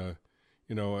said,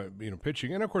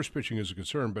 pitching, and of course pitching is a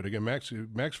concern. But again, Max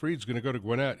Fried's going to go to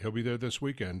Gwinnett. He'll be there this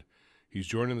weekend. He's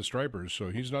joining the Stripers, so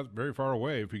he's not very far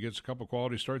away. If he gets a couple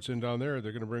quality starts in down there,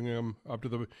 they're going to bring him up to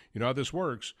the. How this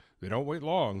works. They don't wait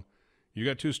long. You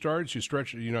got 2 starts, you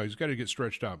stretch. He's got to get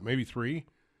stretched out, maybe 3.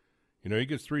 He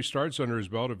gets 3 starts under his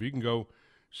belt. If he can go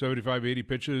 75, 80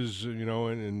 pitches,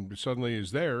 and suddenly is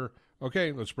there.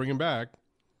 Okay, let's bring him back.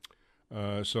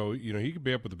 So, he could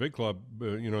be up with the big club,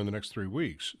 in the next 3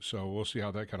 weeks. So we'll see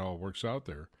how that kind of all works out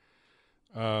there.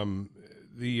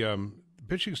 The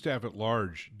pitching staff at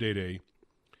large, Day-Day,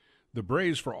 the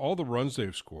Braves, for all the runs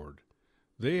they've scored,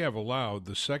 they have allowed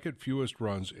the second fewest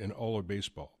runs in all of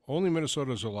baseball. Only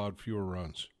Minnesota's allowed fewer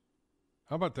runs.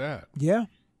 How about that? Yeah.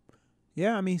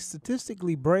 Yeah, I mean,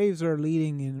 statistically, Braves are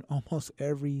leading in almost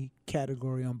every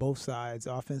category on both sides,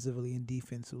 offensively and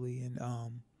defensively. And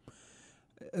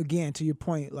again, to your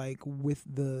point, like with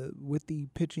the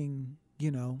pitching,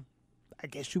 I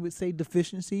guess you would say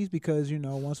deficiencies, because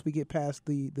once we get past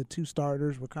the two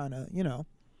starters, we're kind of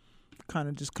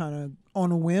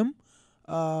on a whim.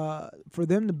 For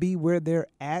them to be where they're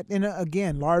at, and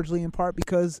again, largely in part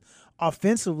because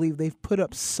offensively they've put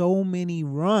up so many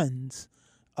runs.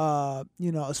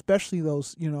 Especially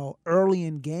those, early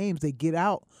in games, they get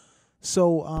out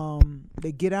so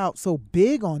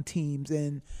big on teams,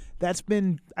 and I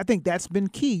think that's been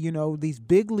key. These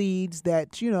big leads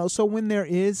that so when there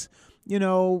is, they're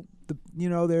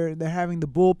having the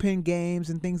bullpen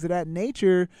games and things of that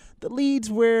nature, the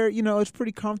leads where it's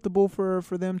pretty comfortable for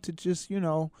them to just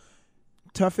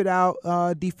tough it out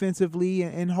defensively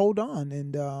and hold on.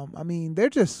 And I mean, they're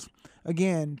just,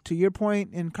 again, to your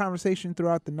point in conversation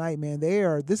throughout the night, man, I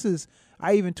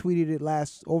even tweeted it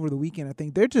over the weekend. I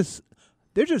think they're just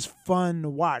fun to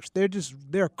watch.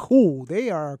 They're cool. They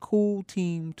are a cool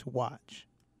team to watch.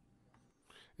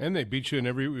 And they beat you in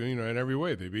every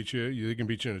way. They beat you. They can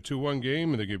beat you in a 2-1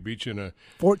 game, and they can beat you in a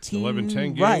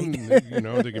 11-10 game. Right.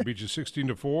 They can beat you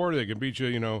 16-4. They can beat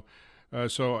you.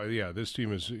 This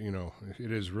team is,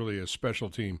 it is really a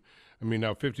special team. I mean,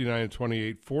 now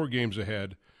 59-28, 4 games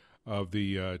ahead of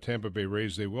the Tampa Bay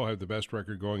Rays. They will have the best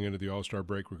record going into the All-Star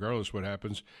break, regardless what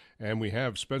happens. And we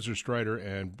have Spencer Strider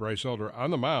and Bryce Elder on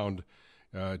the mound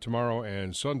tomorrow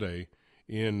and Sunday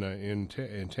in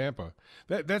Tampa.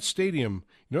 That stadium,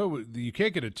 you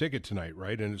can't get a ticket tonight,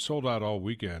 right? And it's sold out all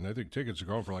weekend. I think tickets are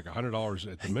going for like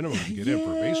 $100 at the minimum to get in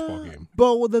for a baseball game.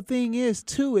 But the thing is,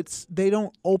 too, they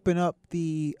don't open up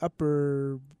the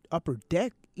upper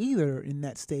deck either in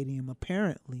that stadium,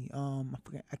 apparently.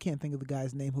 I can't think of the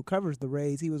guy's name who covers the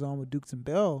Rays. He was on with Dukes and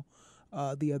Bell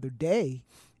the other day,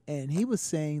 and he was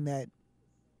saying that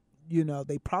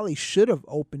they probably should have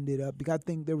opened it up, because I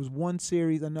think there was one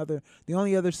series, the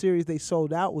only other series they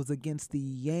sold out was against the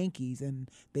Yankees, and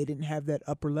they didn't have that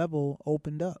upper level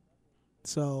opened up.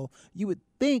 So you would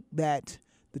think that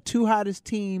the two hottest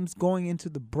teams going into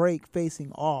the break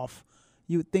facing off,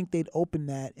 you would think they'd open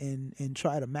that and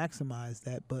try to maximize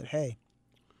that, but hey.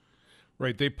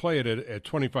 Right, they play it at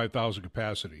 25,000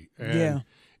 capacity. And yeah.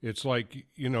 It's like,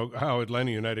 how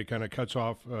Atlanta United kind of cuts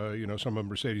off, some of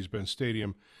Mercedes-Benz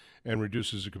Stadium and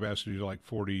reduces the capacity to like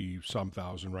 40-some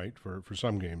thousand, right, for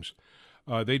some games.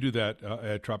 They do that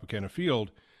at Tropicana Field.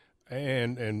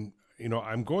 And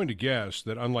I'm going to guess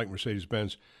that unlike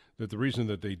Mercedes-Benz, that the reason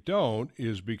that they don't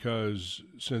is because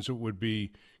since it would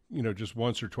be, just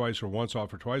once or twice, or once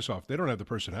off or twice off, they don't have the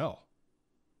personnel.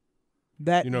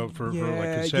 That for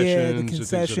like concessions, the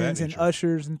concessions and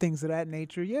ushers and things of that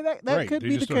nature. Yeah, that right. could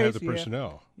be the case. They just don't have the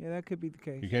personnel. Yeah, that could be the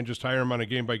case. You can't just hire them on a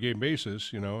game-by-game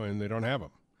basis, and they don't have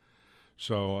them.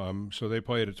 So they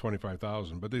play it at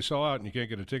 25,000, but they sell out, and you can't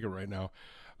get a ticket right now.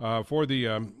 For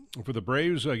the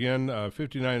Braves, again,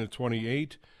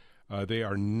 59-28, they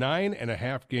are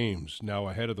 9.5 games now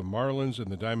ahead of the Marlins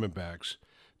and the Diamondbacks,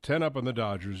 10 up on the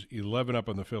Dodgers, 11 up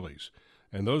on the Phillies,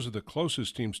 and those are the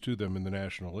closest teams to them in the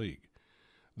National League.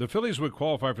 The Phillies would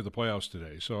qualify for the playoffs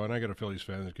today, and I got a Phillies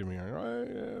fan that's giving me,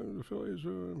 the Phillies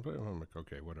play. I'm like,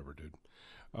 okay, whatever, dude.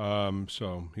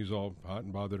 So he's all hot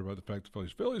and bothered about the fact the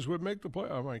Phillies would make the play.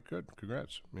 I'm like, good,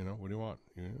 congrats. What do you want?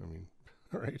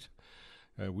 All right.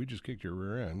 We just kicked your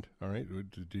rear end. All right.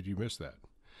 Did you miss that?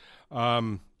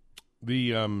 Do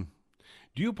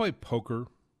you play poker?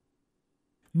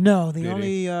 No, the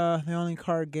only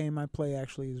card game I play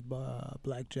actually is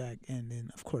blackjack, and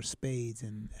then of course spades.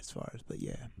 And but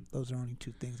yeah, those are only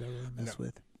two things I really mess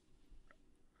with.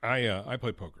 I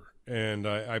play poker, and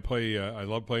I play. I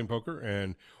love playing poker,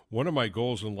 and one of my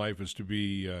goals in life is to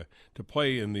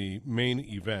play in the main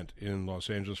event in Los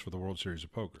Angeles for the World Series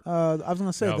of Poker. I was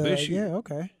going to say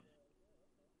okay.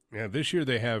 Yeah, this year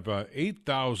they have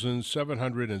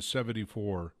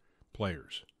 8,774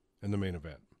 players in the main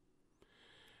event.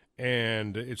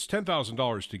 And it's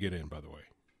 $10,000 to get in, by the way.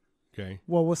 Okay.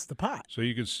 Well, what's the pot? So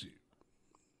you can see.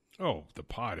 Oh, the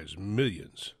pot is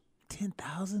millions.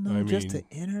 10,000 just to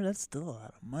enter? That's still a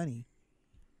lot of money.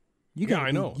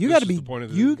 I know. You got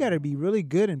to be really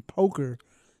good in poker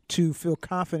to feel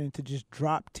confident to just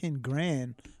drop 10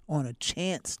 grand on a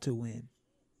chance to win.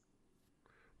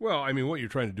 Well, I mean, what you're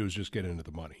trying to do is just get into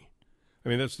the money. I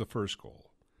mean, that's the first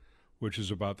goal, which is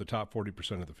about the top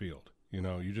 40% of the field.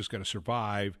 You just got to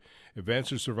survive, advance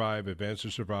to survive, advance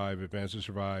to survive, advance to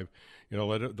survive.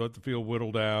 Let the field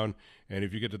whittle down. And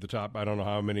if you get to the top, I don't know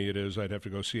how many it is. I'd have to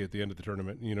go see at the end of the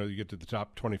tournament. You get to the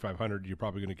top 2,500, you're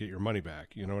probably going to get your money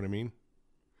back. You know what I mean?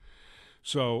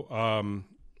 So,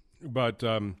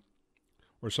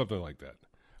 or something like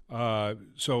that.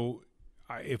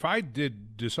 If I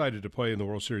decided to play in the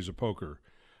World Series of Poker,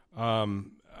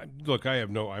 look,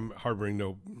 I'm harboring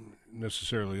no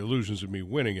necessarily illusions of me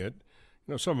winning it.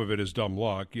 Some of it is dumb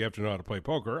luck. You have to know how to play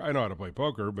poker. I know how to play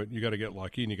poker, but you got to get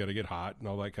lucky and you got to get hot and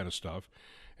all that kind of stuff.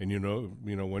 And you know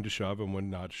when to shove and when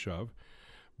not to shove.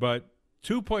 But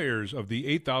 2 players of the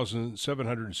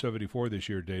 8,774 this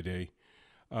year, Day,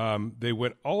 they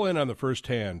went all in on the first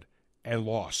hand and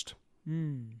lost.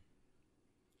 2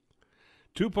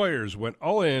 players went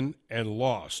all in and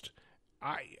lost.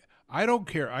 I don't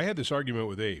care. I had this argument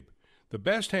with Abe. The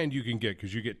best hand you can get,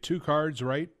 because you get 2 cards,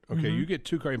 right? Okay, you get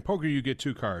 2 cards. In poker, you get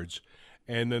 2 cards.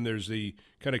 And then there's the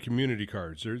kind of community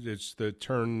cards. It's the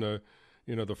turn, the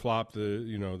flop,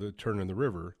 the turn in the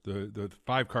river. The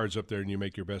 5 cards up there, and you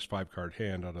make your best 5-card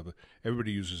hand out of the.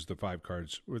 Everybody uses the 5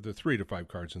 cards, or the 3 to 5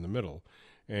 cards in the middle.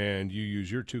 And you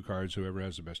use your 2 cards. Whoever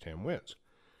has the best hand wins.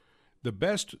 The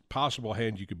best possible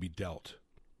hand you could be dealt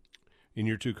in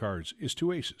your 2 cards is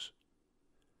 2 aces.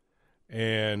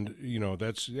 And,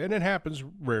 and it happens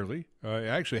rarely. It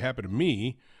actually happened to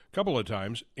me a couple of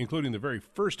times, including the very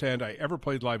first hand I ever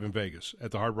played live in Vegas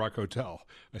at the Hard Rock Hotel.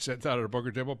 I sat down at a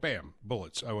poker table, bam,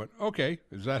 bullets. I went, okay,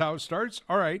 is that how it starts?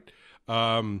 All right.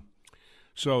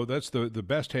 So that's the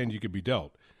best hand you could be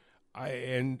dealt.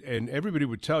 And everybody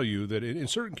would tell you that in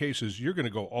certain cases, you're going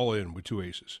to go all in with 2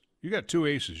 aces. You got 2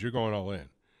 aces, you're going all in.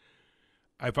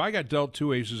 If I got dealt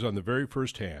 2 aces on the very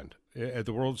first hand at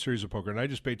the World Series of Poker, and I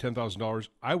just paid $10,000,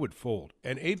 I would fold.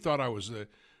 And Abe thought I was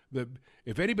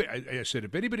if anybody, I said,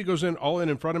 if anybody goes in all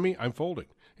in front of me, I'm folding.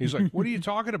 He's like, what are you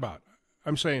talking about?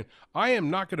 I'm saying, I am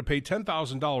not going to pay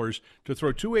 $10,000 to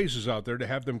throw 2 aces out there to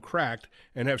have them cracked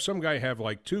and have some guy have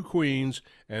like 2 queens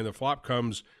and the flop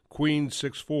comes queen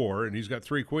 6-4 and he's got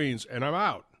 3 queens and I'm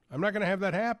out. I'm not going to have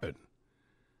that happen.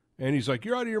 And he's like,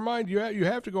 you're out of your mind. You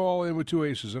have to go all in with 2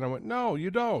 aces. And I went, no,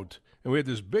 you don't. And we had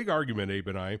this big argument, Abe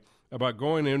and I, about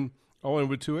going in all in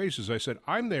with 2 aces. I said,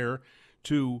 I'm there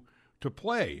to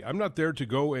play. I'm not there to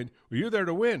go in. Well, you're there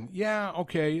to win. Yeah,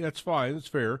 okay, that's fine. That's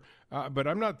fair. But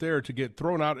I'm not there to get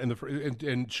thrown out in the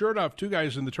and sure enough, 2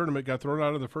 guys in the tournament got thrown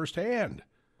out in the first hand.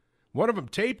 One of them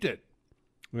taped it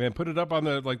and put it up on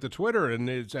the Twitter,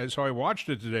 and so I watched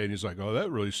it today, and he's like, oh, that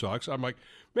really sucks. I'm like,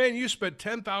 man, you spent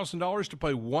 $10,000 to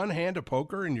play 1 hand of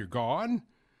poker, and you're gone?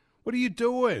 What are you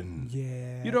doing?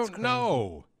 Yeah, you don't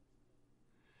know.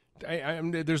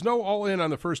 There's no all in on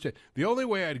the first hand. The only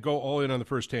way I'd go all in on the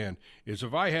first hand is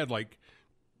if I had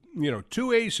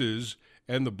 2 aces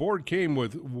and the board came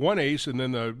with 1 ace and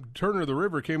then the turn of the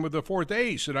river came with the 4th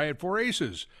ace and I had 4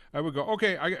 aces. I would go,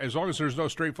 okay, as long as there's no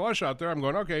straight flush out there, I'm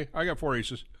going, okay, I got 4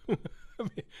 aces.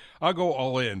 I'll go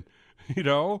all in,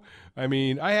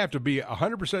 I have to be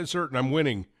 100% certain I'm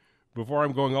winning before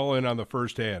I'm going all in on the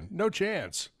first hand. No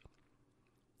chance.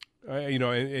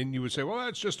 And you would say, well,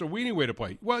 that's just a weenie way to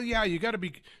play. Well, yeah, you got to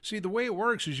be, the way it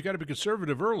works is you got to be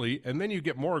conservative early, and then you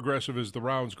get more aggressive as the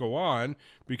rounds go on,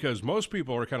 because most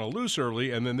people are kind of loose early,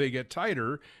 and then they get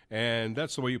tighter, and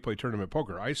that's the way you play tournament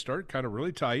poker. I start kind of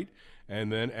really tight,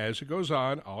 and then as it goes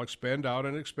on, I'll expand out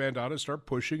and start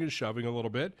pushing and shoving a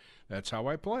little bit. That's how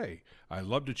I play. I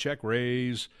love to check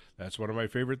raise. That's one of my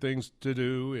favorite things to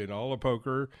do in all of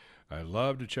poker. I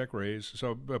love to check raise.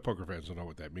 So poker fans don't know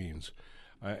what that means.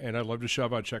 And I love to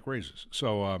shove out check raises.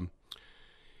 So,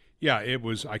 it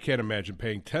was. I can't imagine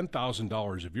paying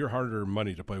 $10,000 of your hard-earned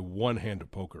money to play 1 hand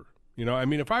of poker.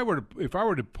 If I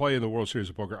were to play in the World Series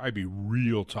of Poker, I'd be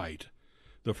real tight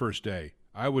the first day.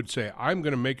 I would say I'm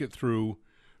going to make it through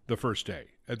the first day.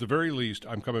 At the very least,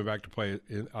 I'm coming back to play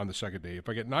on the second day. If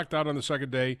I get knocked out on the second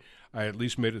day, I at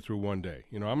least made it through 1 day.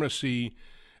 I'm going to see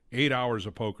 8 hours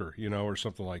of poker, or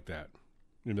something like that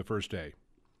in the first day.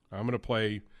 I'm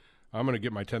going to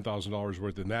get my $10,000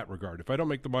 worth in that regard. If I don't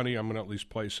make the money, I'm going to at least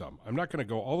play some. I'm not going to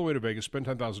go all the way to Vegas, spend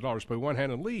 $10,000, play 1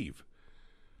 hand, and leave.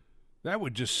 That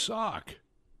would just suck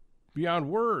beyond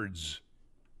words.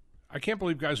 I can't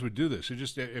believe guys would do this.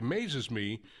 It amazes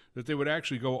me that they would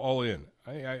actually go all in.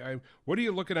 What are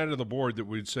you looking at on the board that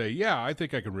would say, yeah, I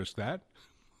think I can risk that?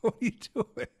 What are you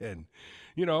doing?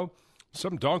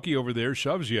 Some donkey over there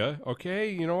shoves you.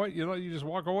 Okay, you know what? You just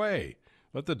walk away.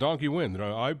 Let the donkey win.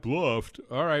 I bluffed.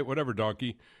 All right, whatever,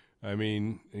 donkey.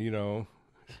 Man,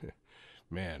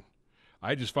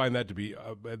 I just find that to be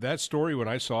that story. When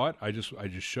I saw it, I just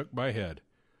shook my head.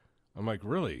 I'm like,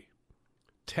 really?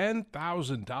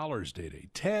 $10,000, Day-Day.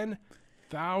 $10,000.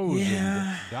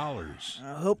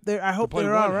 I hope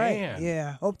they're all right. Hand. Yeah,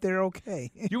 I hope they're okay.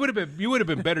 You would have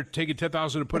been better taking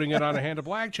 $10,000 and putting it on a hand of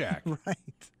blackjack. Right.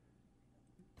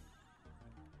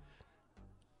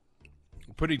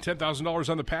 Putting $10,000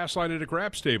 on the pass line at a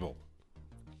craps table.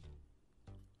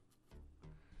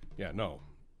 Yeah, no.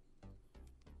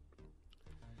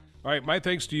 All right, my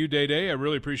thanks to you, Day-Day. I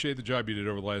really appreciate the job you did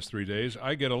over the last 3 days.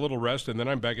 I get a little rest, and then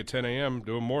I'm back at 10 a.m.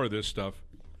 doing more of this stuff.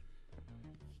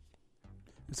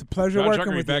 It's a pleasure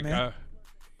working with you, man.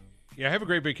 Yeah, have a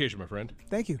great vacation, my friend.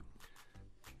 Thank you.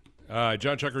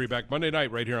 John Chuckery back Monday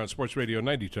night right here on Sports Radio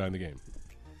 92 on the Game.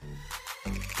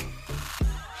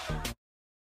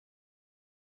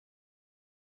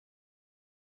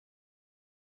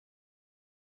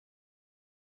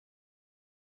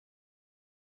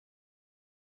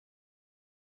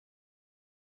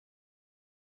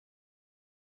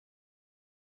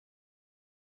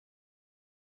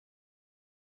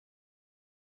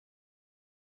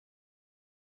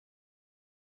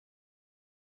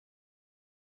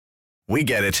 We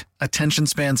get it. Attention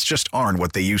spans just aren't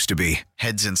what they used to be.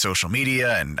 Heads in social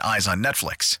media and eyes on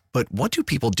Netflix. But what do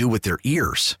people do with their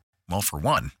ears? Well, for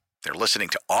one, they're listening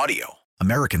to audio.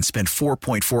 Americans spend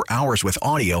 4.4 hours with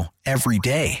audio every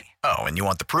day. Oh, and you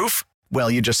want the proof?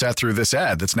 Well, you just sat through this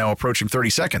ad that's now approaching 30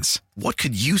 seconds. What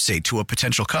could you say to a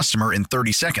potential customer in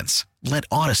 30 seconds? Let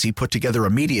Odyssey put together a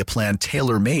media plan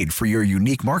tailor-made for your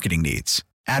unique marketing needs.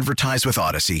 Advertise with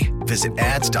Odyssey. Visit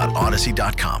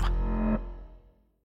ads.odyssey.com.